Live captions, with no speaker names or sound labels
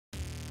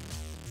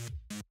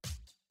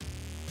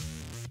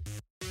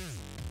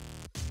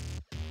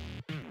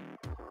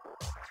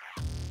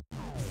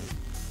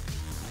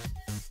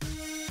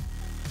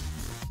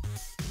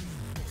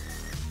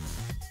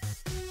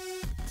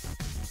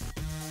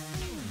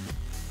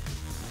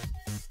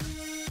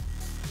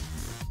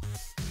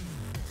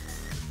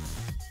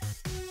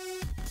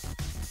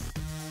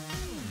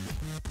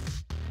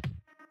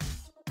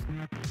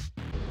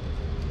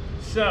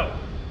So,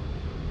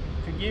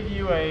 to give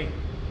you a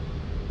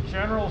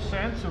general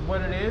sense of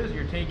what it is,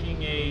 you're taking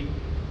a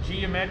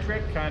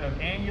geometric kind of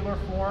angular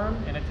form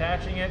and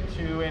attaching it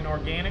to an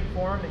organic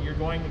form that you're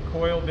going to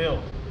coil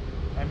build.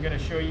 I'm going to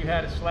show you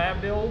how to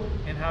slab build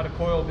and how to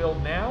coil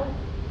build now,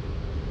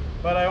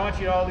 but I want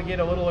you all to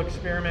get a little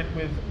experiment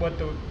with what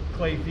the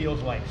clay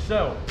feels like.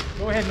 So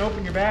go ahead and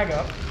open your bag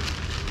up,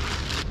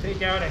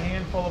 take out a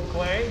handful of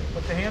clay.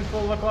 What's the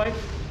handful look like?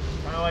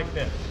 Kind of like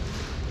this.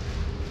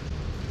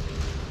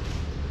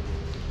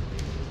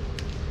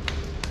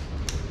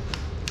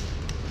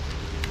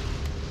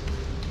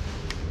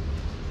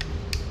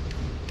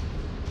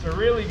 It's a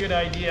really good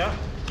idea.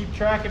 Keep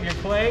track of your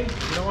clay.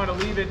 You don't want to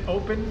leave it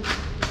open,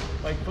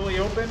 like fully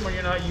open when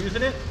you're not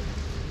using it.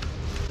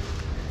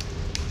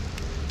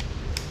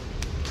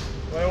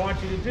 What I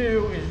want you to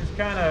do is just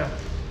kind of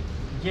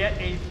get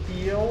a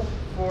feel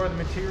for the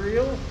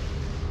material,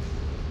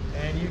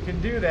 and you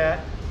can do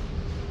that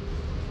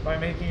by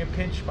making a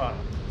pinch spot.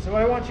 So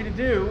what I want you to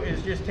do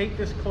is just take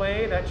this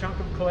clay, that chunk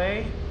of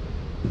clay,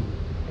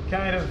 and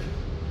kind of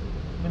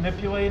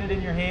manipulate it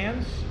in your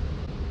hands.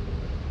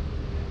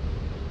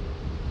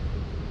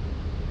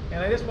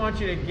 And I just want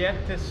you to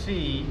get to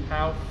see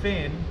how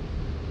thin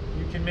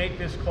you can make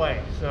this clay.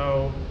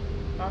 So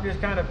I'm just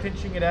kind of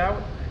pinching it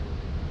out,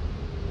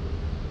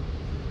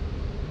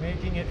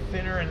 making it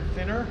thinner and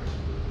thinner,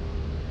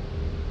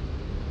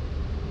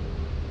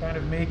 kind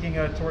of making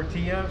a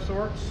tortilla of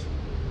sorts.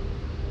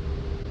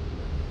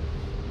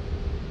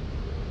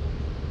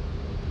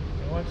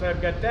 And once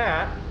I've got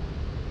that,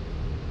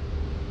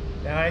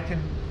 then I can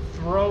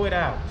throw it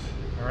out,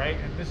 all right?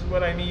 And this is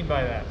what I mean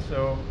by that.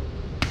 So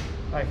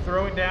I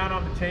throw it down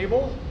on the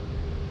table.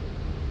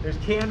 There's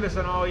canvas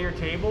on all your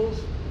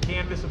tables.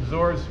 Canvas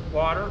absorbs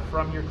water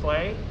from your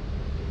clay.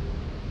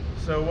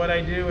 So what I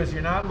do is,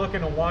 you're not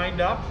looking to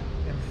wind up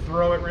and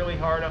throw it really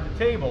hard on the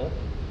table.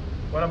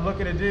 What I'm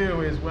looking to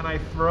do is, when I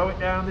throw it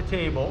down the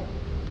table,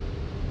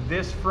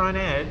 this front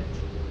edge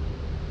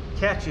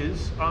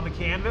catches on the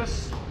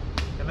canvas,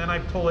 and then I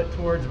pull it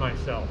towards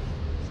myself.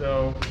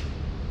 So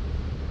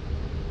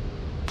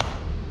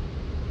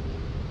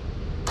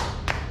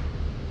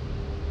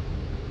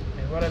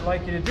what I'd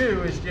like you to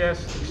do is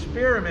just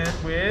experiment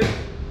with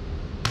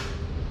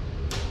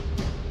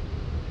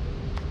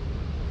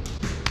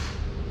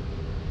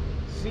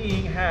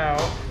seeing how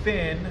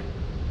thin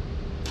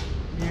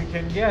you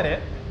can get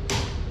it.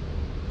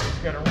 It's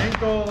going to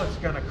wrinkle, it's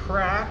going to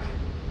crack,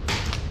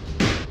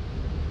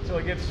 until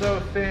it gets so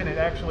thin it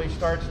actually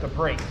starts to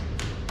break.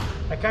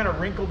 I kind of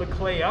wrinkled the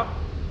clay up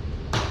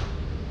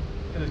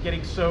because it's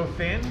getting so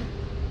thin,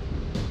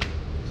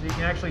 so you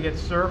can actually get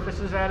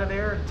surfaces out of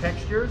there and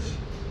textures.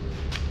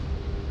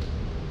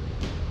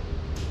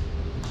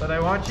 But I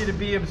want you to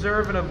be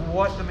observant of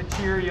what the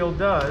material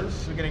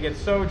does. We're going to get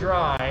so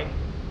dry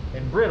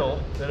and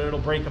brittle that it'll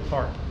break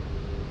apart.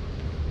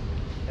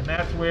 And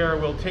that's where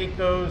we'll take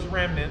those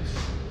remnants.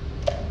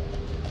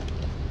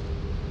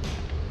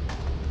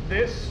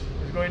 This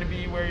is going to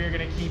be where you're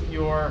going to keep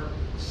your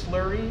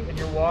slurry and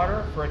your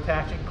water for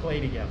attaching clay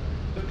together.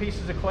 The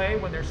pieces of clay,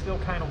 when they're still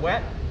kind of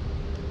wet,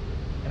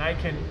 and I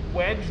can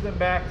wedge them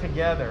back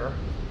together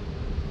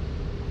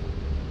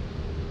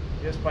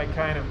just by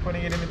kind of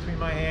putting it in between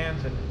my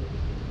hands and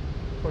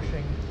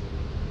pushing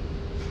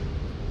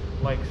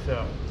like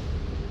so.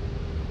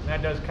 And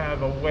that does kind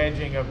of a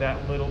wedging of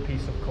that little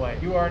piece of clay.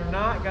 You are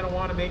not going to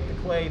want to make the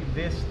clay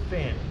this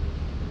thin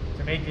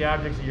to make the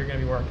objects that you're going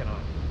to be working on.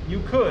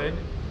 You could,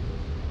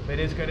 but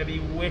it's going to be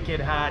wicked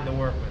hard to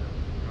work with.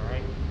 All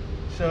right.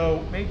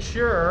 So make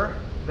sure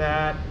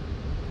that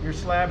your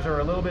slabs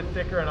are a little bit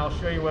thicker, and I'll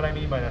show you what I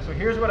mean by that. So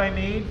here's what I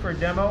made for a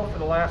demo for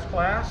the last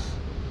class.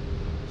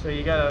 So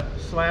you got a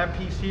slab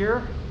piece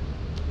here,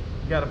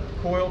 you got a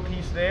coil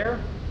piece there.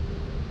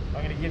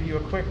 I'm going to give you a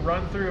quick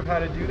run through of how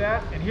to do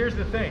that. And here's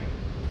the thing.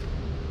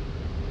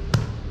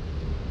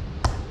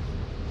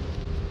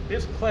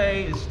 This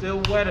clay is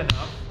still wet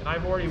enough, and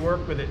I've already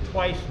worked with it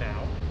twice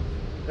now,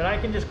 that I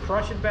can just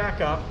crush it back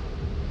up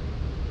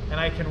and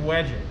I can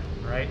wedge it,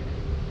 right?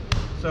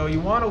 So you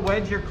want to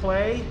wedge your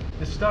clay,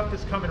 the stuff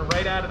that's coming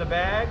right out of the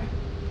bag,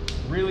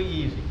 really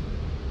easy.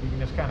 You can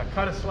just kind of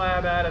cut a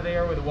slab out of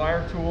there with a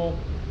wire tool.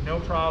 No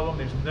problem.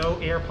 There's no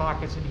air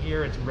pockets in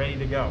here. It's ready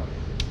to go.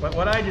 But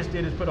what I just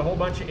did is put a whole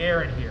bunch of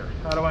air in here.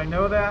 How do I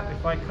know that?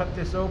 If I cut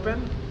this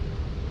open,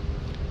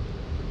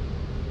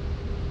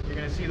 you're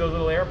going to see those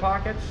little air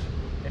pockets.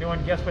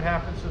 Anyone guess what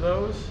happens to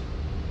those?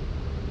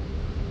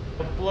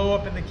 They'll blow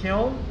up in the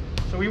kiln.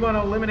 So we want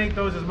to eliminate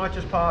those as much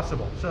as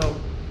possible. So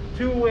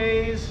 2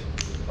 ways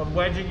of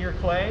wedging your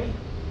clay.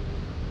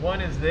 One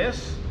is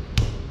this.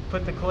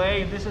 Put the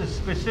clay, and this is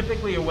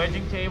specifically a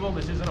wedging table.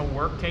 This isn't a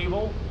work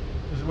table.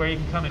 This is where you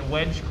can come and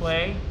wedge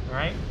clay, all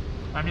right?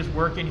 I'm just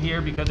working here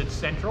because it's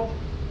central.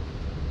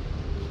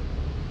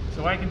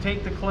 So I can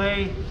take the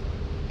clay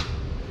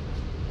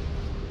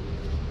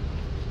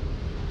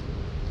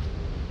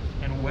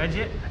and wedge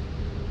it.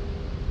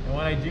 And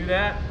when I do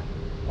that,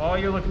 all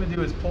you're looking to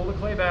do is pull the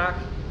clay back,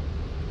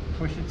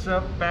 push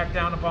it back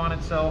down upon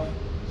itself,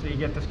 so you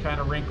get this kind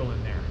of wrinkle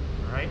in there,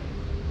 all all right?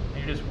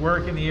 And you're just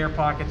working the air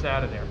pockets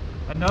out of there.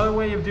 Another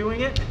way of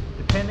doing it,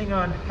 depending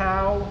on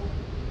how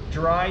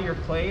dry your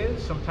clay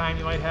is, sometimes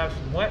you might have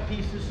some wet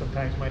pieces,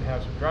 sometimes you might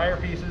have some drier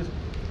pieces.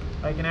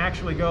 I can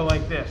actually go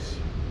like this.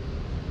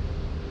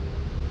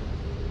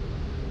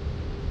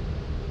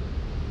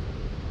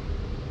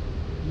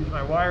 Use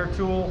my wire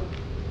tool.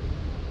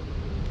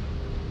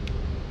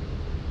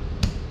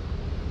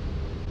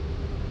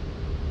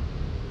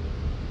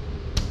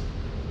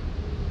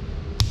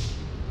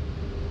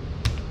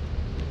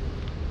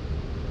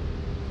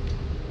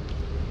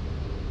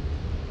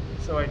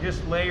 So I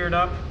just layered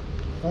up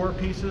 4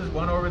 pieces,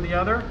 one over the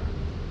other.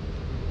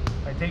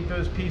 I take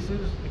those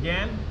pieces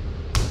again.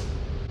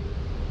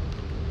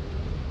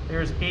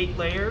 There's 8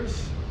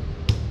 layers.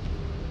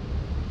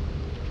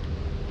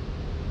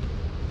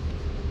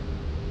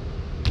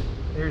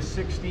 There's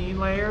 16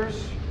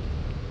 layers.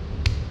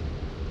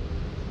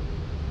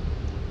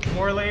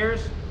 More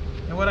layers.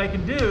 And what I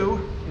can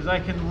do is I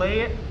can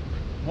lay it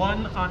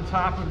one on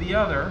top of the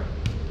other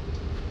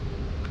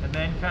and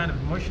then kind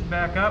of mush it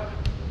back up.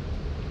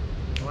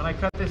 And when I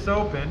cut this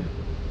open,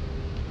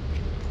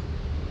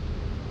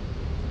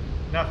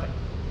 nothing.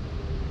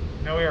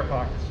 No air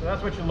pockets. So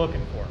that's what you're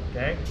looking for,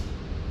 okay?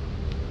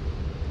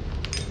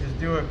 Just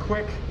do a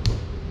quick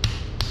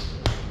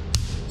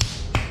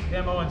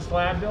demo on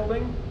slab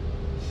building.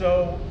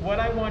 So what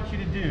I want you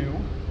to do,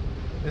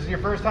 this is your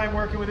first time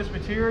working with this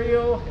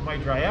material, it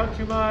might dry out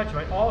too much,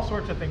 all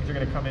sorts of things are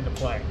going to come into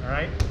play, all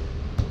right?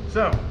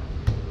 So,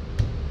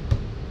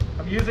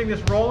 I'm using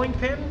this rolling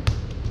pin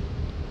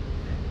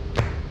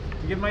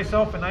to give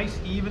myself a nice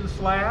even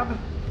slab,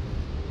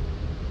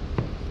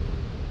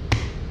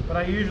 but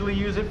I usually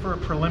use it for a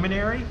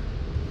preliminary.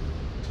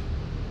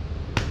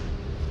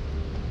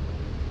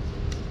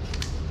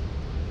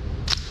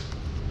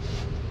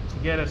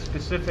 To get a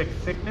specific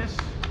thickness.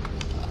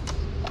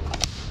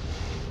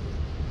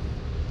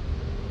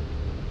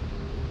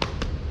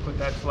 Put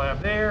that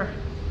slab there.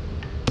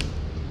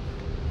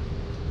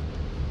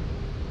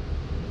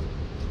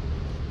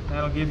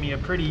 That'll give me a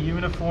pretty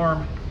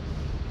uniform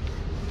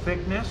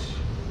thickness.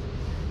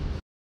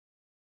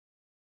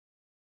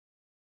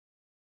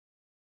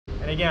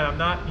 And again, I'm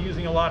not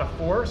using a lot of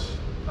force.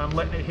 I'm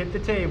letting it hit the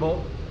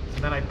table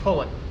and then I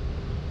pull it.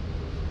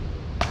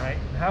 All right,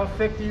 and how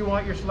thick do you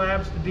want your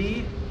slabs to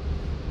be?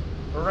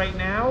 For right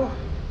now,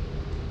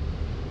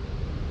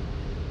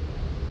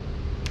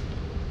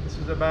 this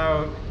is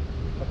about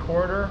a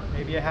quarter,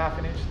 maybe a half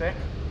an inch thick.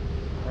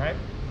 All right,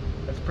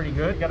 that's pretty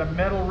good. You got a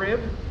metal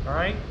rib. All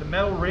right, the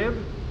metal rib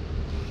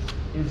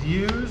is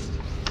used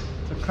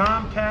to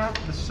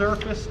compact the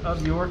surface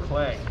of your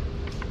clay.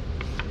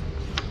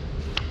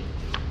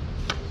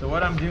 So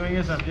what I'm doing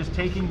is I'm just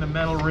taking the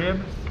metal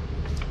rib,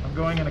 I'm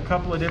going in a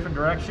couple of different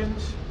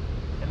directions,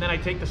 and then I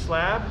take the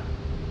slab,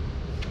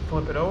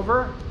 flip it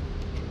over,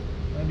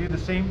 and do the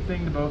same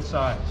thing to both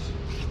sides.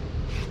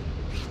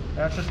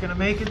 That's just going to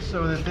make it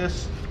so that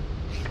this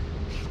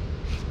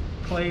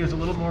clay is a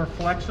little more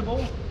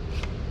flexible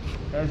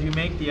as you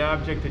make the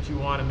object that you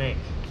want to make.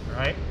 All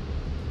right,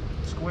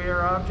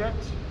 square object.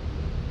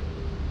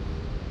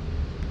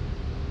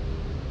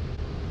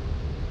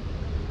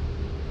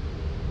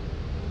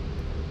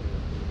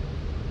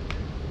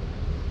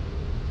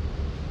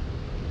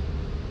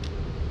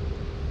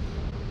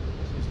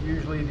 This is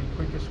usually the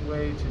quickest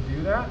way to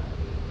do that.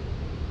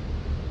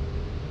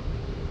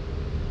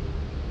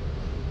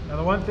 Now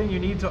the one thing you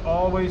need to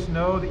always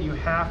know that you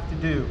have to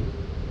do,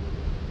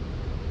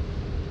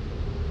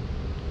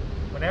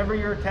 whenever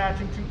you're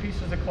attaching 2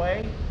 pieces of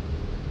clay,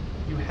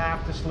 you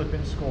have to slip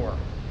and score.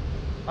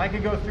 I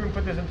could go through and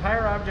put this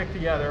entire object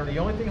together. The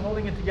only thing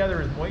holding it together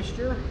is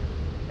moisture,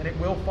 and it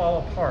will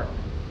fall apart.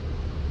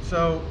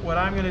 So what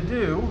I'm going to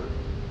do,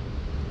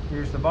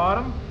 here's the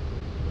bottom,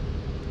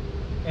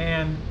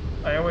 and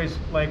I always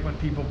like when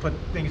people put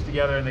things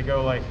together and they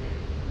go like,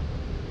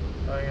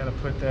 oh, I got to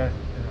put that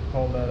and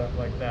hold that up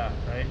like that,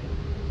 right?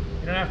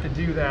 You don't have to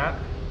do that.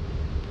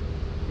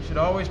 You should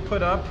always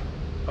put up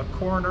a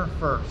corner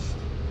first,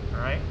 all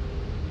right?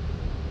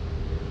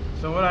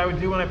 So what I would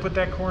do when I put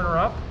that corner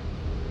up,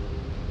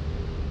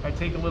 I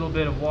take a little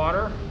bit of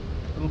water,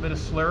 a little bit of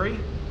slurry.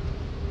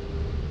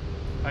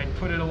 I'd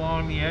put it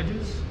along the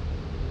edges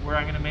where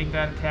I'm going to make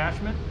that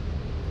attachment.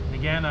 And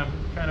again, I'm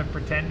kind of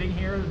pretending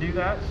here to do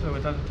that so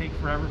it doesn't take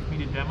forever for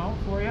me to demo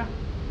for you.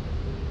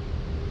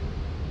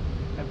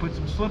 I put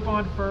some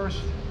slip-on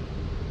first.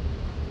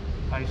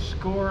 I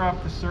score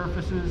up the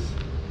surfaces.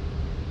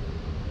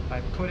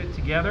 I put it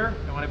together,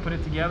 and when I put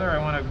it together, I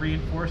want to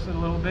reinforce it a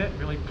little bit,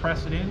 really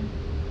press it in.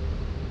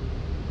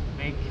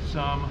 Make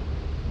some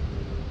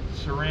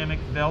ceramic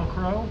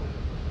Velcro.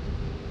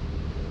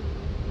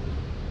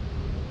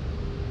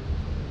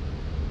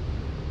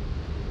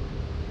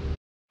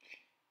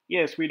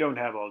 Yes, we don't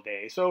have all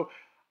day. So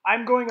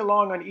I'm going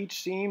along on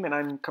each seam and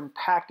I'm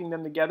compacting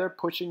them together,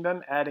 pushing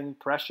them, adding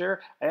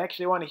pressure. I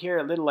actually want to hear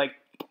a little like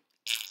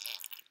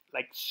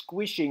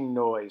squishing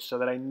noise so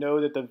that I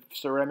know that the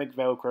ceramic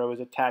Velcro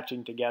is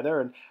attaching together,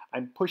 and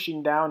I'm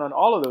pushing down on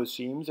all of those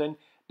seams, and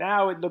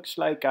now it looks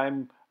like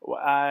I'm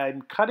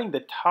I'm cutting the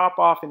top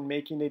off and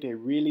making it a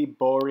really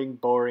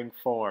boring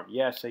form.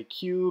 Yes, a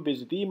cube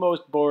is the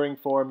most boring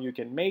form you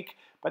can make,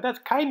 but that's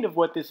kind of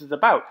what this is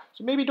about.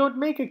 So maybe don't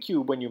make a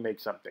cube when you make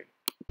something.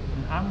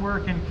 I'm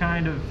working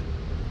kind of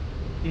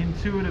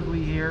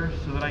intuitively here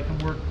so that I can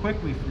work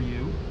quickly for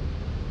you,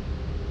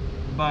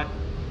 but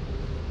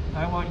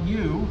I want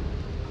you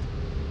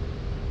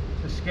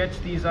to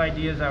sketch these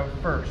ideas out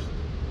first.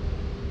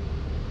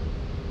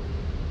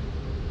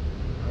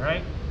 All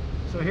right,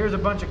 so here's a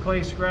bunch of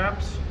clay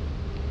scraps.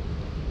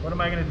 What am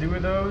I going to do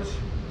with those?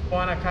 I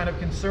want to kind of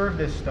conserve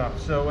this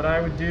stuff. So what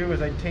I would do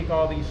is I'd take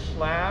all these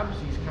slabs,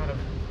 these kind of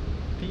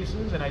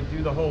pieces, and I'd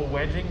do the whole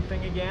wedging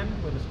thing again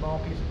with a small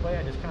piece of clay.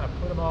 I just kind of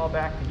put them all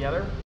back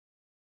together.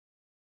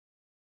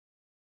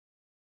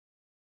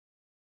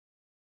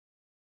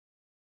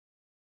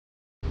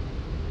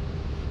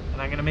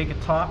 And I'm going to make a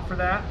top for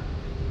that.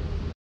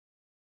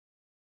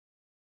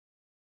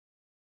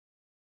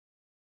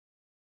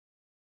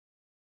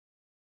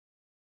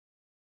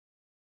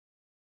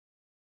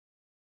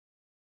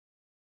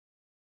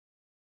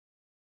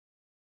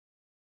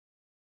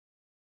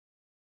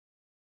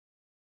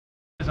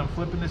 As I'm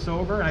flipping this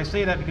over, and I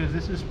say that because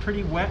this is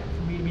pretty wet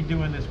for me to be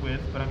doing this with,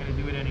 but I'm going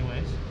to do it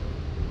anyways.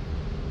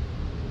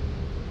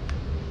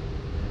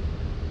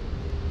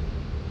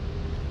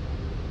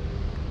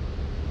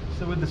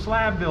 So with the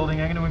slab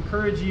building, I'm going to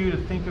encourage you to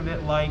think of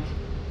it like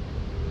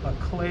a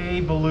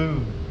clay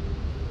balloon.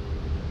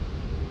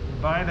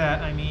 And by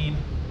that I mean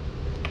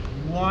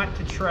you want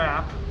to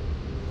trap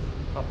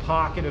a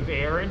pocket of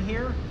air in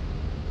here.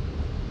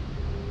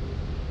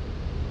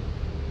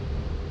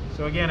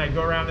 So again, I'd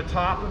go around the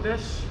top of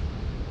this,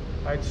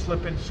 I'd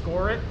slip and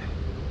score it,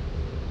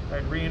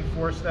 I'd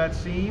reinforce that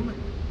seam,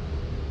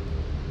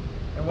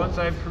 and once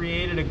I've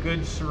created a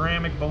good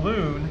ceramic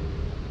balloon,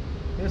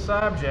 this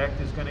object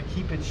is going to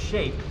keep its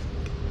shape.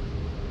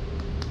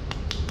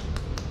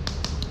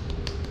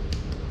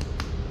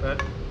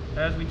 But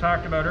as we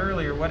talked about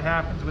earlier, what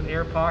happens with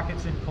air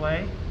pockets in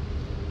clay?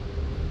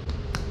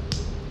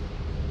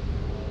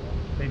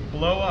 They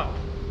blow up.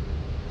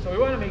 So we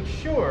want to make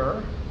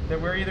sure that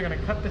we're either going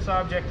to cut this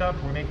object up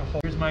or make a hole.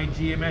 Here's my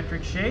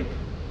geometric shape.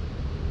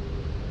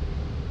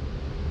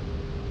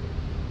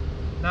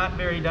 Not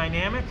very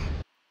dynamic.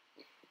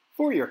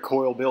 For your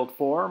coil build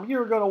form,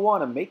 you're going to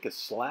want to make a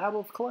slab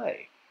of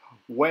clay.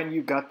 When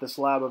you got the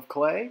slab of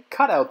clay,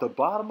 cut out the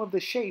bottom of the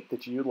shape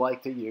that you'd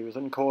like to use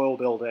in coil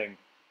building.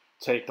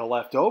 Take the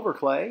leftover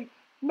clay,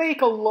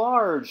 make a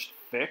large,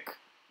 thick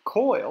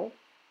coil.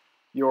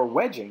 You're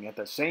wedging at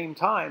the same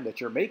time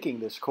that you're making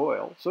this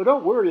coil, so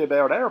don't worry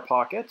about air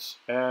pockets.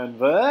 And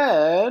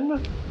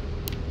then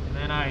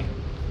I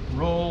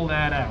roll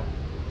that out.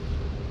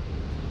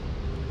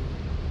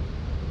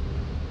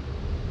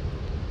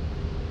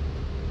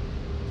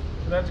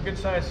 So that's a good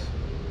size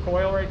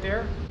coil right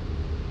there.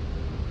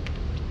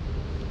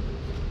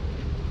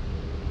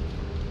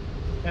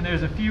 And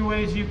there's a few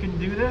ways you can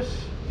do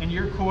this, and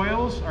your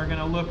coils are going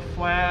to look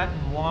flat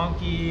and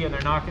wonky and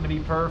they're not going to be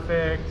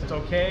perfect. It's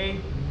okay,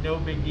 no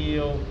big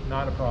deal,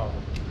 not a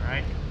problem. All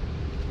right,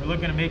 we're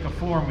looking to make a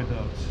form with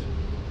those.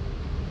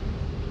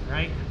 All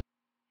right.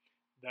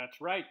 That's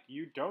right,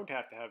 you don't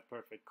have to have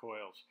perfect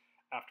coils.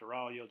 After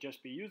all, you'll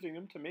just be using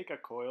them to make a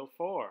coil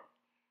form.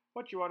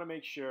 What you want to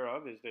make sure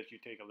of is that you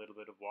take a little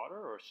bit of water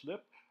or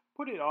slip,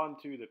 put it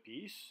onto the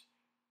piece,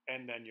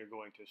 and then you're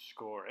going to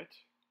score it.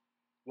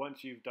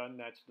 Once you've done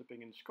that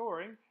slipping and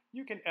scoring,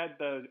 you can add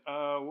the,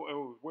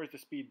 where's the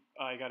speed?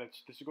 I got it,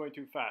 this is going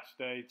too fast.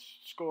 It's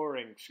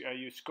scoring,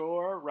 you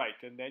score, right,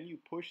 and then you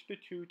push the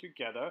two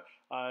together.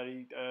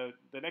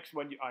 The next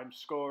one, I'm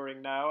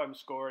scoring now, I'm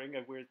scoring,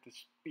 and where's the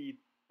speed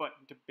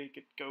button to make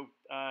it go,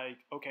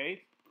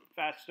 okay,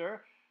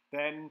 faster.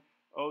 Then,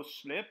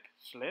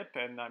 slip,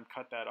 and I'm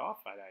cut that off,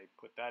 and I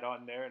put that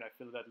on there, and I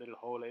fill that little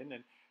hole in,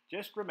 and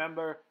just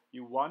remember,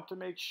 you want to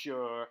make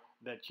sure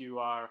that you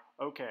are,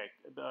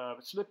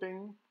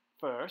 slipping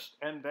first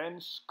and then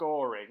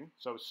scoring.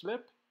 So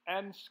slip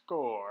and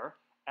score,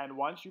 and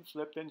once you've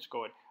slipped and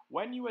scored,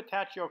 when you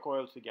attach your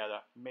coils together,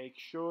 make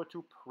sure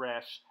to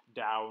press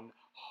down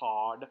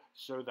hard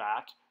so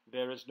that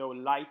there is no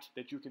light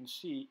that you can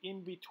see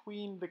in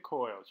between the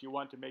coils. You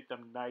want to make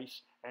them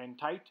nice and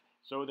tight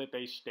so that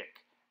they stick.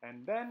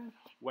 And then,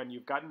 when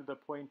you've gotten to the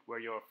point where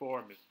your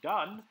form is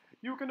done,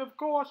 you can, of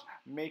course,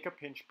 make a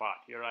pinch pot.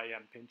 Here I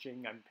am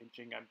pinching, I'm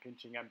pinching, I'm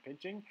pinching, I'm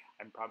pinching.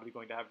 I'm probably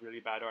going to have really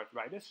bad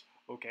arthritis.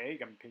 Okay,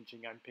 I'm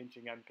pinching, I'm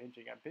pinching, I'm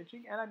pinching, I'm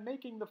pinching. And I'm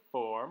making the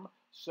form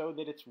so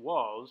that its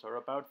walls are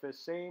about the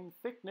same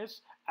thickness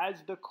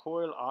as the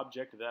coil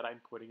object that I'm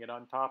putting it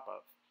on top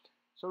of.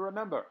 So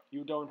remember,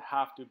 you don't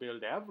have to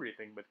build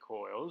everything with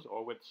coils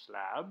or with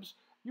slabs.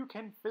 You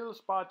can fill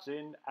spots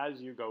in as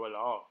you go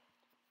along.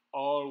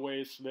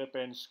 Always slip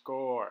and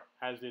score,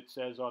 as it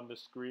says on the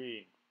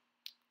screen.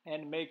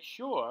 And make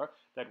sure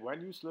that when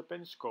you slip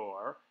and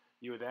score,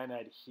 you then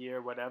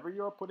adhere whatever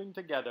you're putting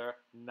together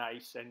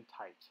nice and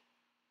tight.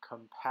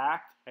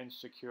 Compact and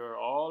secure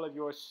all of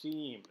your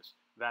seams.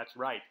 That's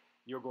right,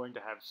 you're going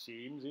to have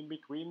seams in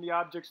between the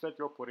objects that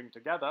you're putting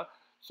together,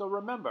 So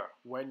remember,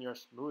 when you're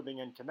smoothing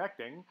and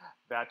connecting,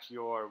 that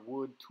your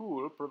wood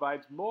tool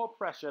provides more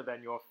pressure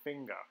than your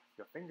finger.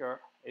 Your finger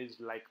is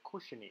like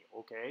cushiony,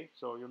 okay?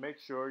 So you make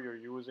sure you're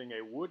using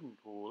a wooden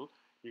tool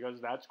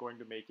because that's going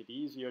to make it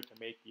easier to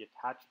make the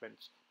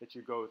attachments that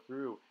you go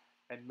through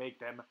and make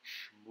them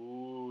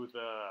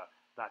smoother.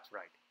 That's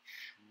right,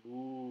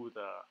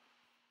 smoother.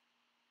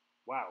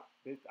 Wow,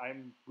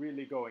 I'm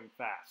really going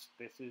fast.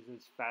 This is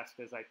as fast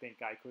as I think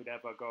I could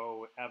ever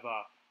go,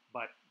 ever,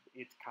 but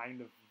it's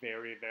kind of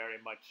very, very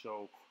much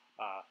so,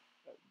 uh,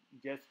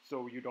 just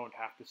so you don't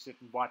have to sit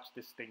and watch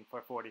this thing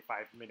for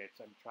 45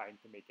 minutes. I'm trying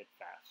to make it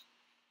fast.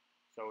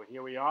 So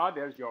here we are,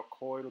 there's your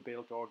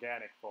coil-built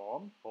organic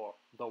form, or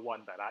the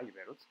one that I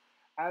built.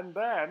 And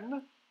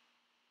then,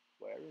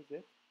 where is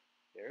it?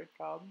 Here it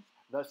comes.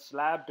 The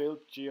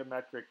slab-built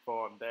geometric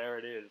form, there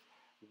it is.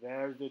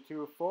 There's the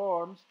two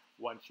forms.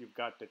 Once you've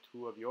got the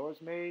two of yours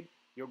made,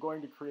 you're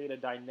going to create a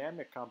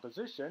dynamic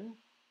composition.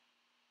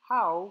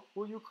 How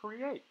will you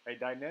create a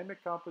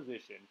dynamic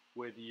composition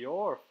with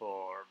your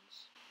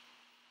forms?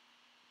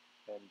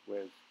 And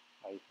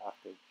I have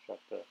to shut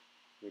the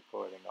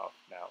recording off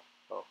now.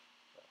 Oh,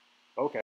 okay.